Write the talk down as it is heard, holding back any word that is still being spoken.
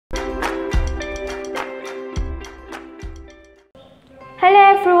Hello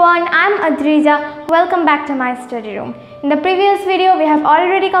everyone, I am Adrija. Welcome back to my study room. In the previous video, we have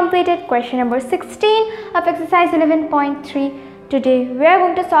already completed question number 16 of exercise 11.3. Today, we are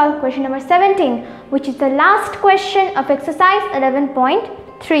going to solve question number 17, which is the last question of exercise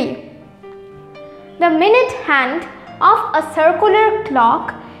 11.3. The minute hand of a circular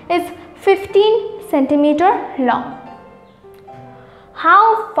clock is 15 centimeter long.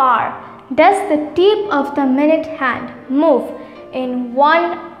 How far does the tip of the minute hand move in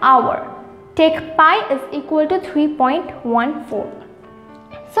 1 hour? Take pi is equal to 3.14.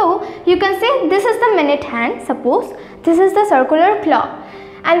 So you can say this is the minute hand. Suppose this is the circular clock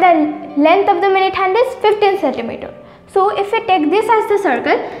and the length of the minute hand is 15 centimeter. So if we take this as the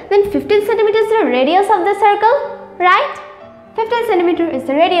circle, then 15 centimeter is the radius of the circle, right? 15 centimeter is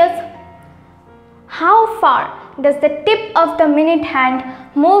the radius. How far does the tip of the minute hand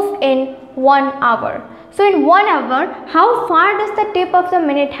move in 1 hour? So in 1 hour, how far does the tip of the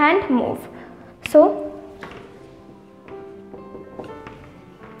minute hand move? So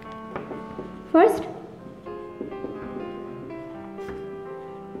first,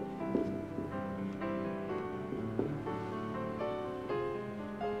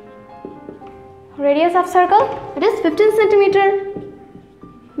 radius of circle, it is 15 centimeter.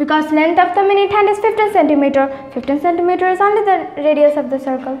 Because length of the minute hand is 15 centimeter. 15 centimeter is only the radius of the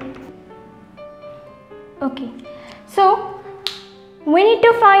circle. Okay, so we need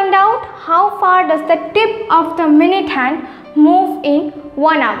to find out how far does the tip of the minute hand move in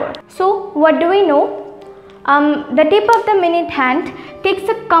 1 hour. So what do we know? The tip of the minute hand takes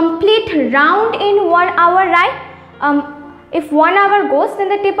a complete round in 1 hour, right? If 1 hour goes, then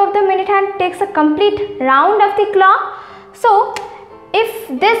the tip of the minute hand takes a complete round of the clock. So if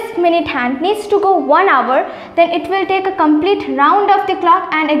this minute hand needs to go 1 hour, then it will take a complete round of the clock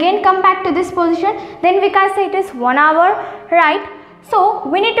and again come back to this position. Then we can say it is 1 hour, right? So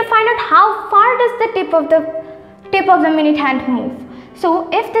we need to find out how far does the tip of the minute hand move. So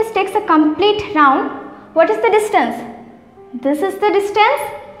if this takes a complete round, what is the distance? This is the distance,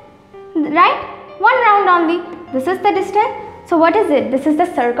 right? 1 round only. This is the distance. So what is it? This is the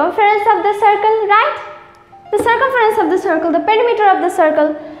circumference of the circle, right? The circumference of the circle, the perimeter of the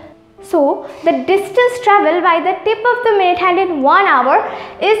circle. So the distance traveled by the tip of the minute hand in 1 hour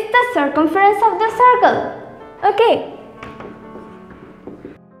is the circumference of the circle. Okay.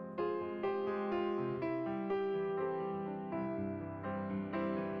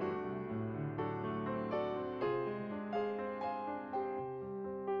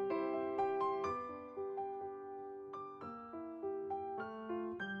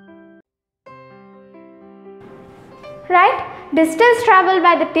 Right? Distance traveled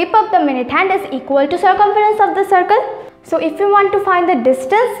by the tip of the minute hand is equal to circumference of the circle. So if we want to find the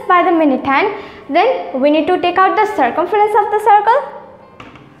distance by the minute hand, then we need to take out the circumference of the circle.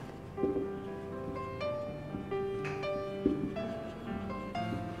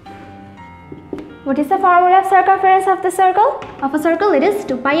 What is the formula of circumference of the circle? Of a circle, it is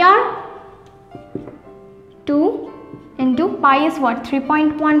 2 pi r. 2 into pi is what?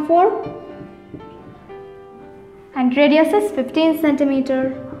 3.14. And radius is 15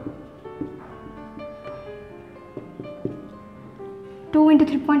 centimeter. 2 into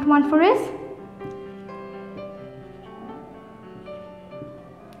 3.14 is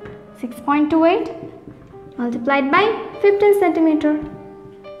 6.28 multiplied by 15 centimeter.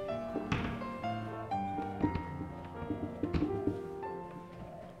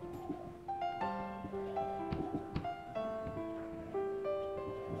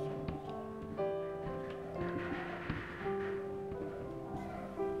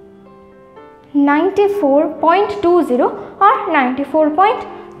 (94.20) or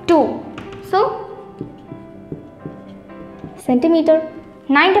 94.2. So centimeter.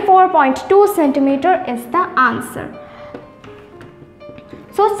 94.2 centimeter is the answer.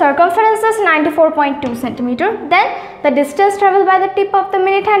 So circumference is 94.2 centimeter. Then the distance traveled by the tip of the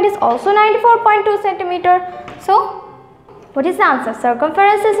minute hand is also 94.2 centimeter. So what is the answer?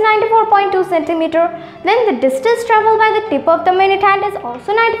 Circumference is 94.2 centimeter. Then the distance traveled by the tip of the minute hand is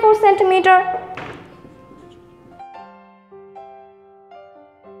also 94 centimeter.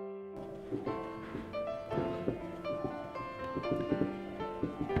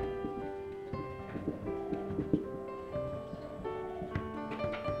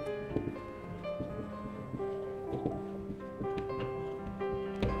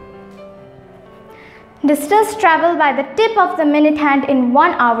 Distance traveled by the tip of the minute hand in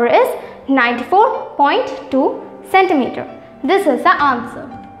 1 hour is 94.2 centimeter. This is the answer.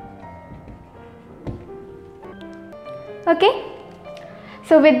 Okay.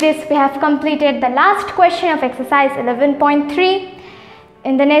 So with this we have completed the last question of exercise 11.3.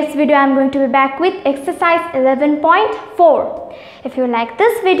 In the next video, I am going to be back with exercise 11.4. If you like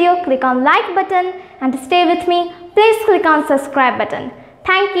this video, click on like button, and to stay with me, please click on subscribe button.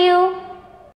 Thank you.